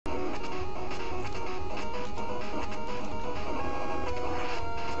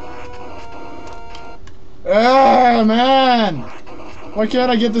Ah, man! Why can't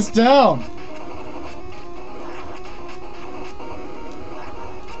I get this down?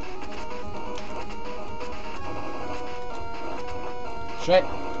 Shit.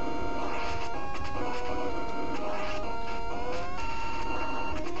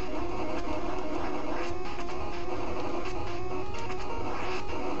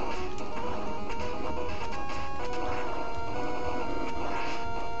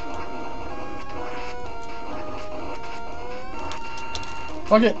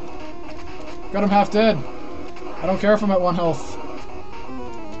 Fuck it. Got him half dead. I don't care if I'm at 1 health.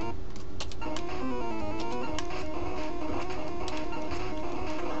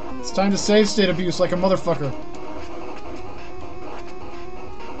 It's time to save state abuse like a motherfucker.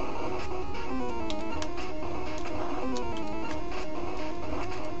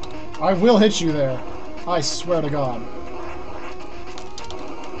 I will hit you there. I swear to God.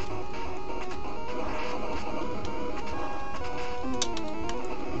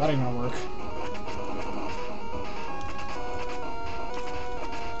 That ain't gonna work.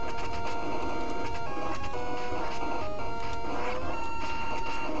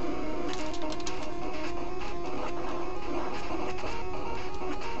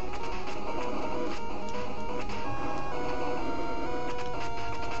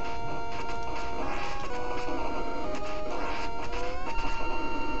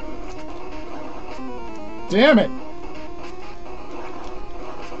 Damn it!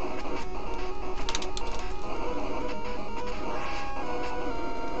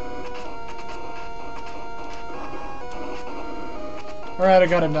 Alright, I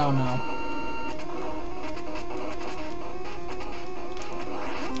got him down now.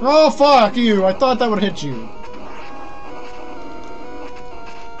 Oh, fuck you! I thought that would hit you.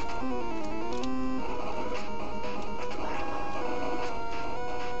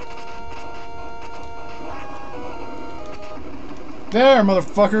 There,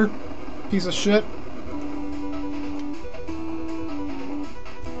 motherfucker! Piece of shit.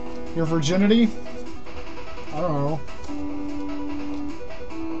 Your virginity? I don't know.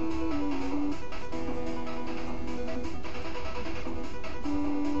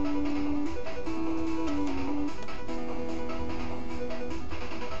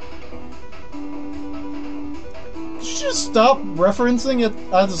 Did you just stop referencing it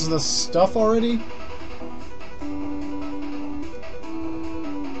as the stuff already?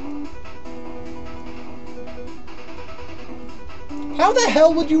 How the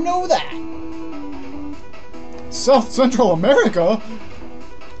hell would you know that? South Central America?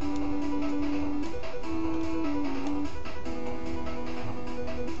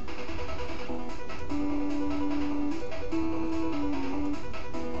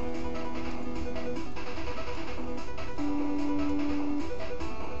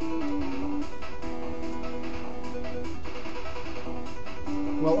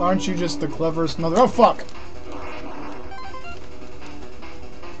 Well, aren't you just the cleverest mother— oh, fuck!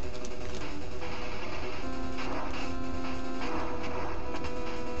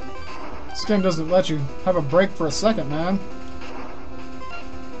 This game doesn't let you have a break for a second, man.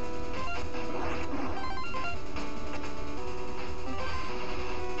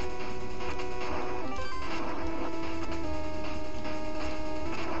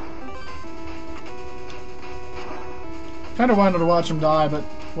 Kinda wanted to watch him die, but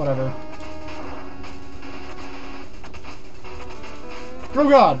whatever. Oh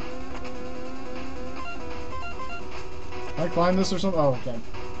god! Can I climb this or something? Oh, okay.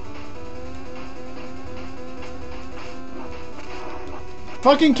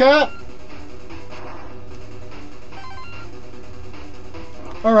 Fucking cat!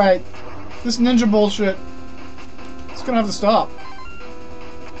 Alright. This ninja bullshit. It's gonna have to stop.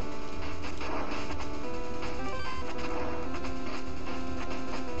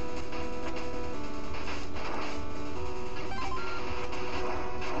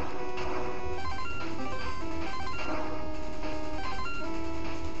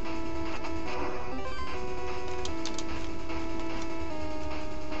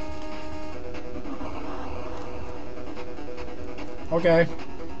 Okay.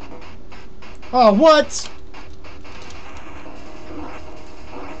 Oh, what?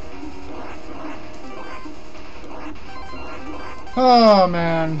 Oh,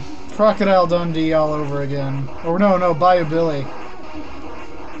 man. Crocodile Dundee all over again. Or no, Bayou Billy.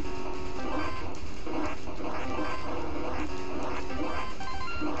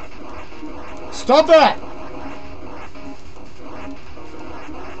 Stop that!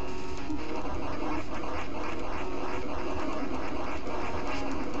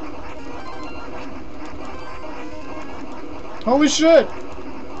 Holy shit!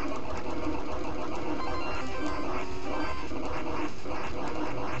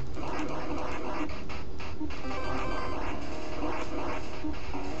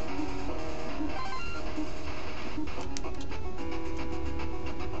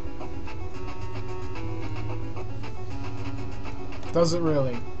 Does it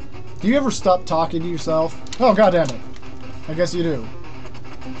really? Do you ever stop talking to yourself? Oh, goddammit. I guess you do.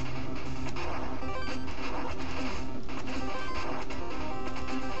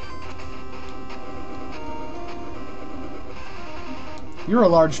 You're a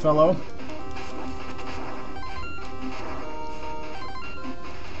large fellow.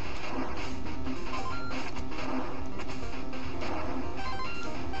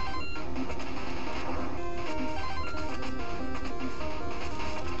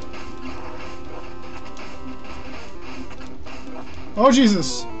 Oh,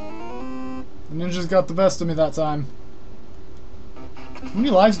 Jesus! The ninjas got the best of me that time. How many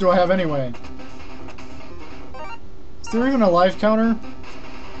lives do I have anyway? Is there even a life counter?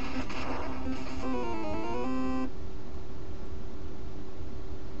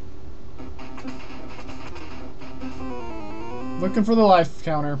 Looking for the life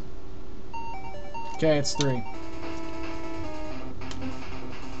counter. Okay, it's 3.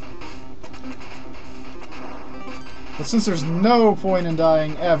 But since there's no point in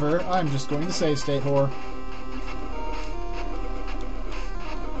dying ever, I'm just going to save state whore.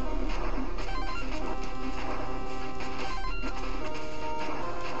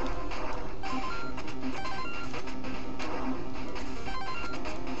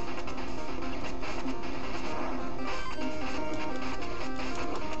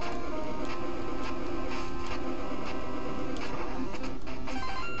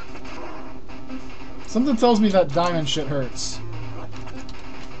 Something tells me that diamond shit hurts.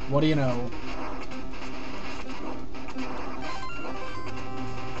 What do you know?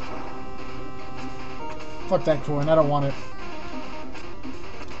 Fuck that coin, I don't want it.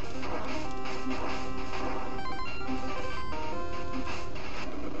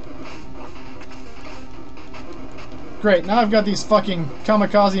 Great, now I've got these fucking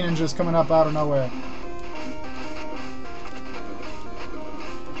kamikaze ninjas coming up out of nowhere.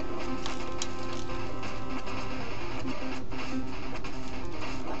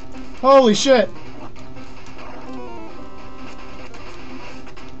 Holy shit!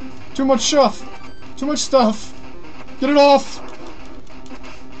 Too much stuff! Too much stuff! Get it off!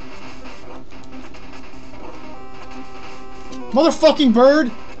 Motherfucking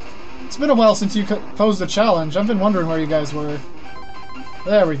bird! It's been a while since you posed a challenge. I've been wondering where you guys were.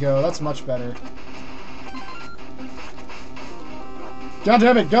 There we go, that's much better. God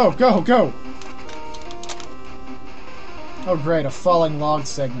damn it, go, go, go! Oh great, a falling log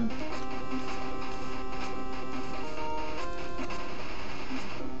segment.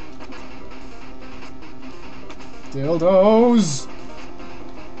 Dildos!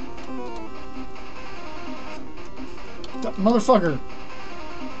 Motherfucker!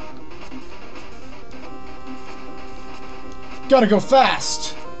 Gotta go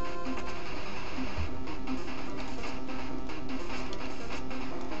fast!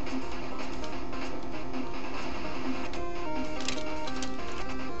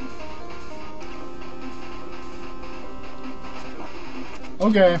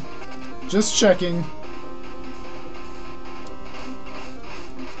 Okay, just checking.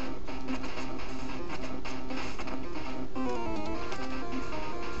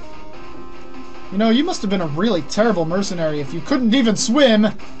 You know, you must have been a really terrible mercenary if you couldn't even swim!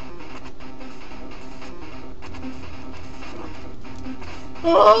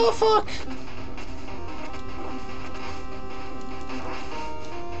 Oh, fuck!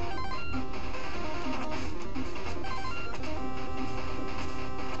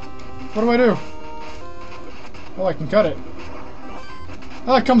 What do I do? Oh, I can cut it.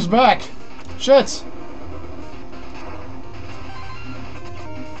 Oh, it comes back! Shit!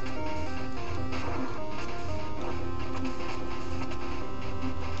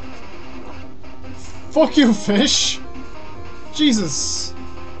 Fuck you, fish! Jesus!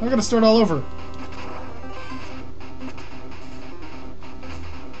 I'm gonna start all over.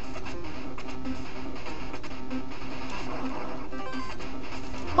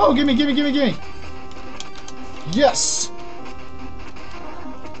 Oh, gimme, gimme, gimme, gimme! Yes!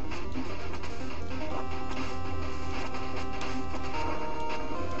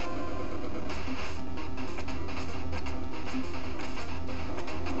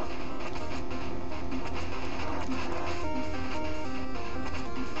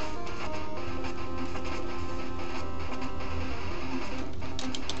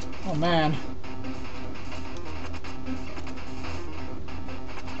 Oh man.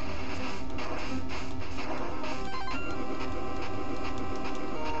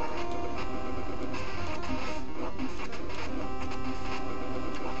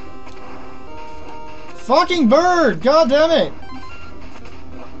 Fucking bird! God damn it!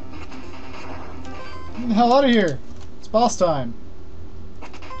 Get the hell out of here. It's boss time.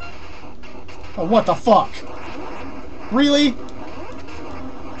 Oh, what the fuck? Really?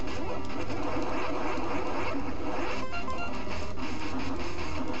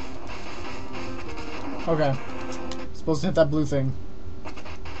 Okay. Supposed to hit that blue thing.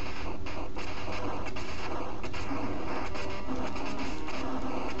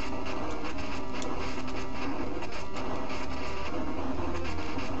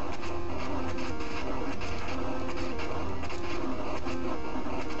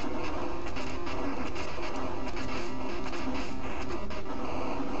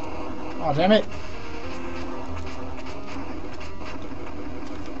 Oh, damn it.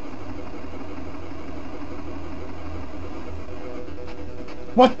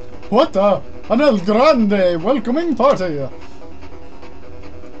 What? What the? An El Grande welcoming party!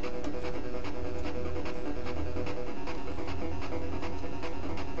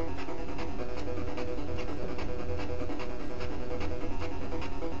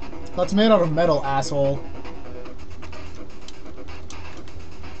 That's made out of metal, asshole.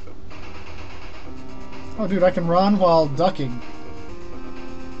 Oh, dude, I can run while ducking.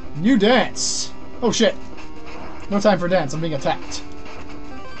 New dance! Oh, shit. No time for dance, I'm being attacked.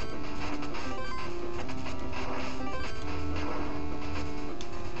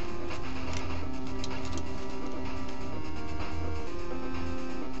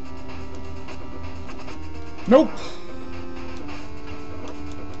 Nope!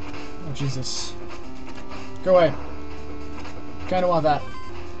 Oh, Jesus. Go away. Kinda want that.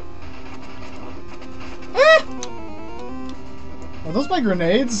 Ah! Are those my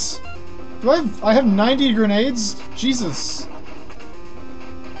grenades? I have 90 grenades? Jesus.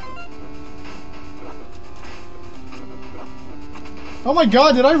 Oh my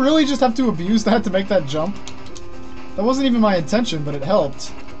god, did I really just have to abuse that to make that jump? That wasn't even my intention, but it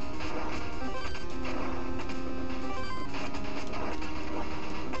helped.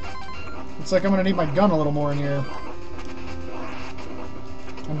 Looks like I'm gonna need my gun a little more in here.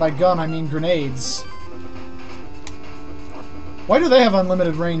 And by gun, I mean grenades. Why do they have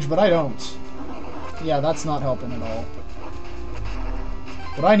unlimited range, but I don't? Yeah, that's not helping at all.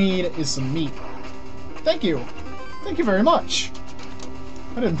 What I need is some meat. Thank you! Thank you very much!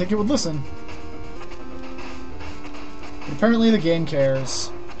 I didn't think it would listen. But apparently the game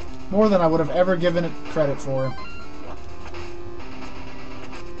cares. More than I would have ever given it credit for.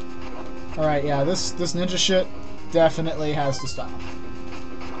 Alright, yeah, this ninja shit definitely has to stop.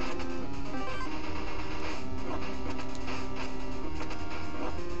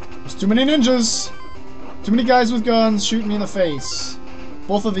 There's too many ninjas! Too many guys with guns shooting me in the face.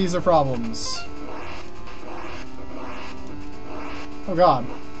 Both of these are problems. Oh god.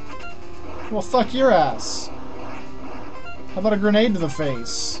 Well, fuck your ass. How about a grenade to the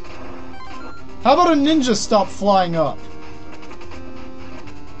face? How about a ninja stop flying up?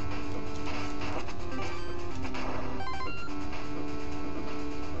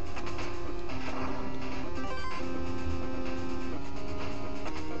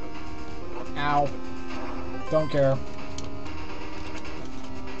 Ow. Don't care.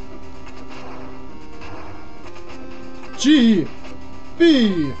 G!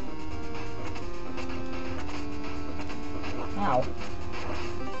 B! Ow.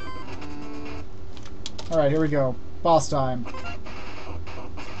 Alright, here we go. Boss time.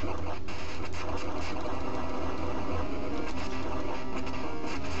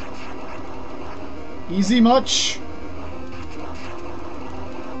 Easy much?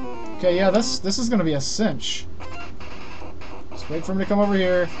 Okay, yeah, this is gonna be a cinch. Just wait for him to come over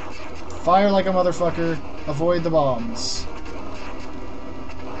here. Fire like a motherfucker. Avoid the bombs.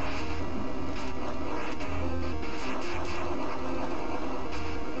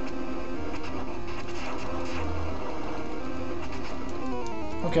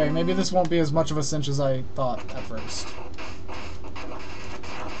 Okay, maybe this won't be as much of a cinch as I thought at first.